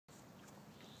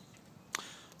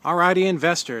Alrighty,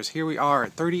 investors, here we are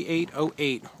at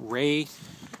 3808 Rae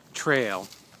Trail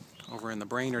over in the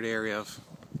Brainerd area of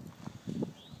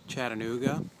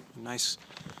Chattanooga. Nice,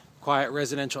 quiet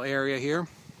residential area here.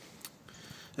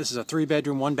 This is a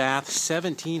 3-bedroom, 1-bath,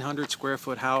 1,700 square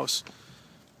foot house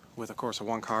with, of course, a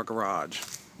 1-car garage.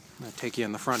 I'm going to take you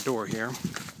in the front door here.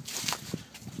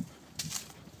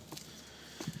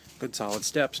 Good solid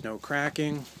steps, no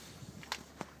cracking.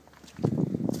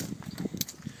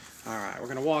 Alright, we're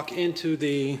going to walk into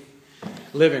the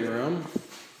living room.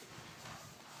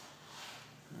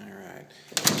 Alright,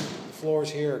 the floors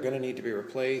here are going to need to be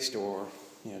replaced or,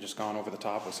 just gone over the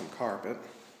top with some carpet.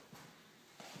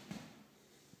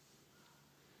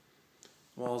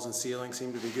 Walls and ceiling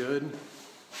seem to be good.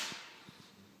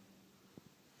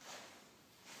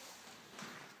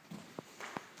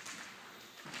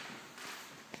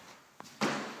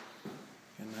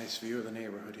 A nice view of the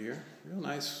neighborhood here. Real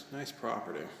nice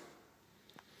property.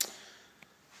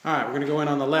 Alright, we're going to go in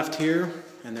on the left here,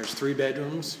 and there's 3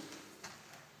 bedrooms.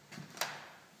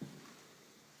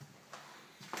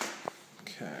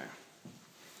 Okay.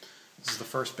 This is the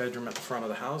first bedroom at the front of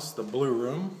the house, the blue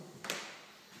room.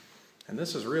 And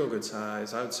this is real good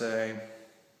size. I would say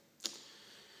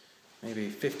maybe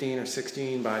 15 or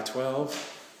 16 by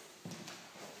 12.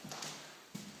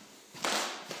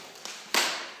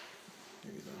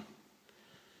 Give you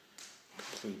the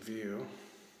complete view.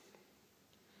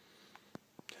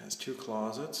 It has 2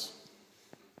 closets.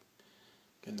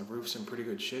 Again, the roof's in pretty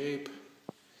good shape.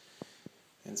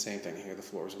 And same thing here, the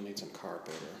floors will need some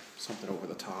carpet or something over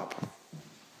the top.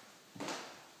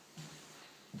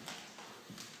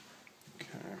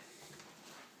 Okay.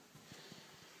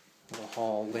 Little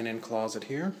hall linen closet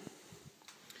here.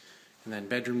 And then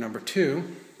bedroom number 2,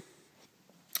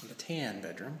 the tan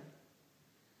bedroom.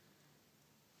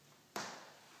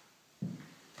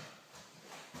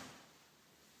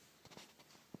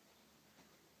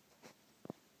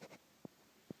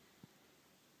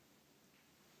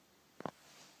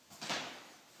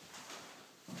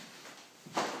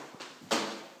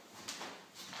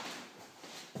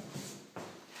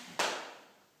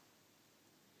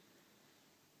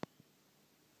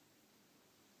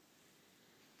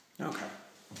 Okay.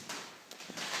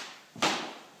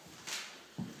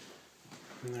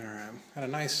 Alright, got a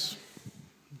nice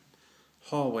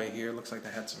hallway here. Looks like they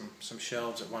had some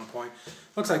shelves at one point.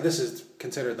 Looks like this is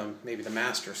considered maybe the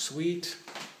master suite.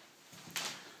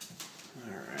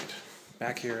 Alright,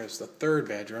 back here is the 3rd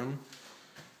bedroom.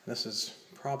 This is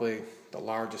probably the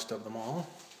largest of them all.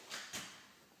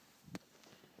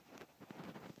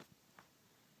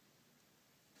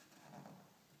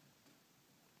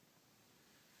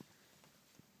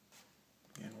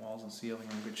 Walls and ceiling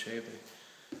are in good shape.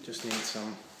 They just need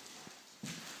some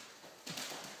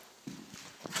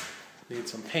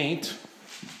paint.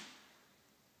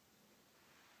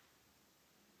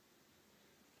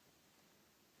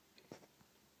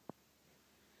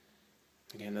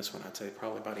 Again, this one I'd say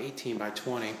probably about 18 by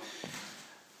 20.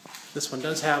 This one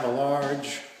does have a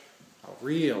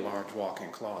real large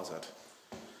walk-in closet.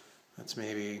 That's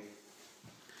maybe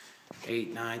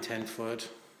 8, 9, 10 foot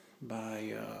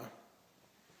by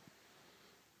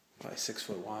 6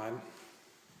 foot wide.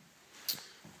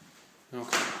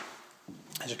 Okay.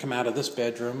 As you come out of this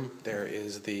bedroom, there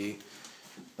is the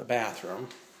bathroom.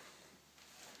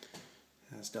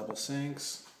 It has double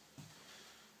sinks.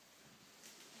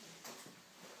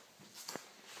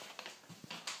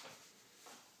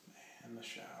 And the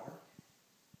shower.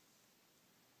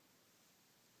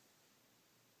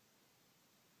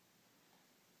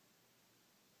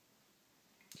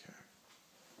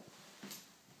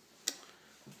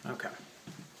 Okay.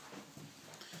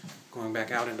 Going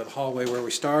back out into the hallway where we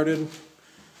started.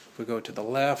 If we go to the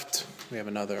left, we have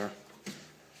another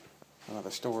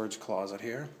storage closet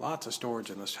here. Lots of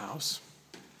storage in this house.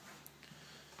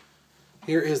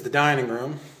 Here is the dining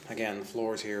room. Again, the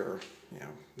floors here are,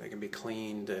 they can be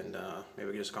cleaned and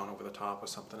maybe just gone over the top with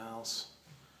something else.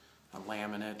 A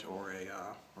laminate or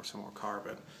some more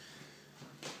carpet.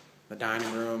 The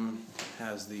dining room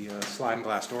has the sliding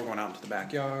glass door going out into the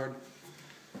backyard.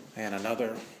 And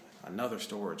another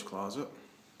storage closet.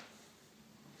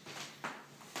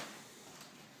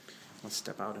 Let's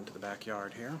step out into the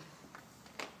backyard here.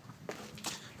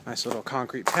 Nice little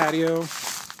concrete patio.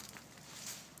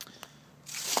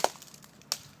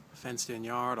 Fenced in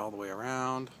yard all the way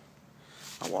around.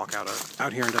 I'll walk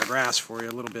out here into the grass for you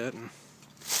a little bit and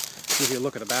give you a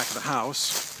look at the back of the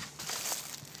house.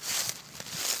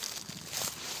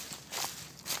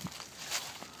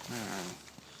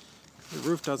 The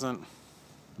roof doesn't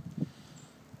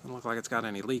look like it's got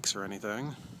any leaks or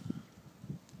anything.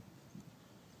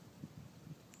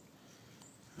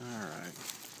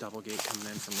 double gate coming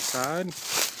in from the side.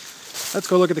 Let's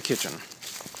go look at the kitchen.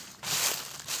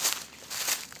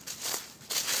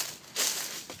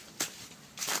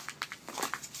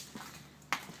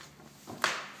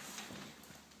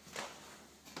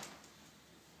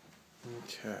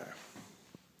 Okay.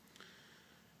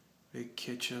 Big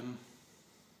kitchen.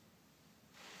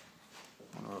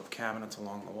 One row of cabinets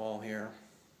along the wall here.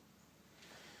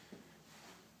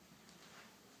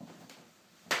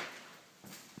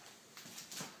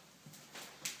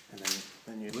 And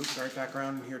then you loop right back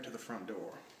around here to the front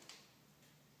door.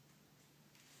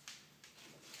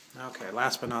 Okay,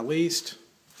 last but not least,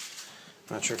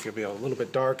 not sure if you'll be a little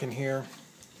bit dark in here,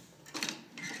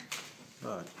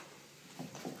 but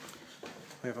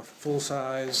we have a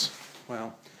full-size,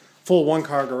 well, full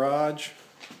one-car garage.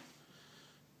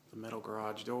 The metal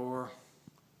garage door.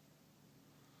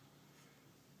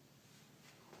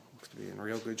 Looks to be in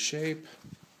real good shape.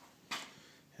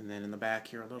 And then in the back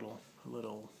here, a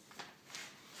little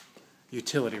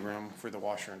utility room for the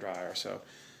washer and dryer. So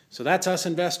that's us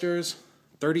investors,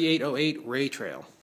 3808 Rae Trail.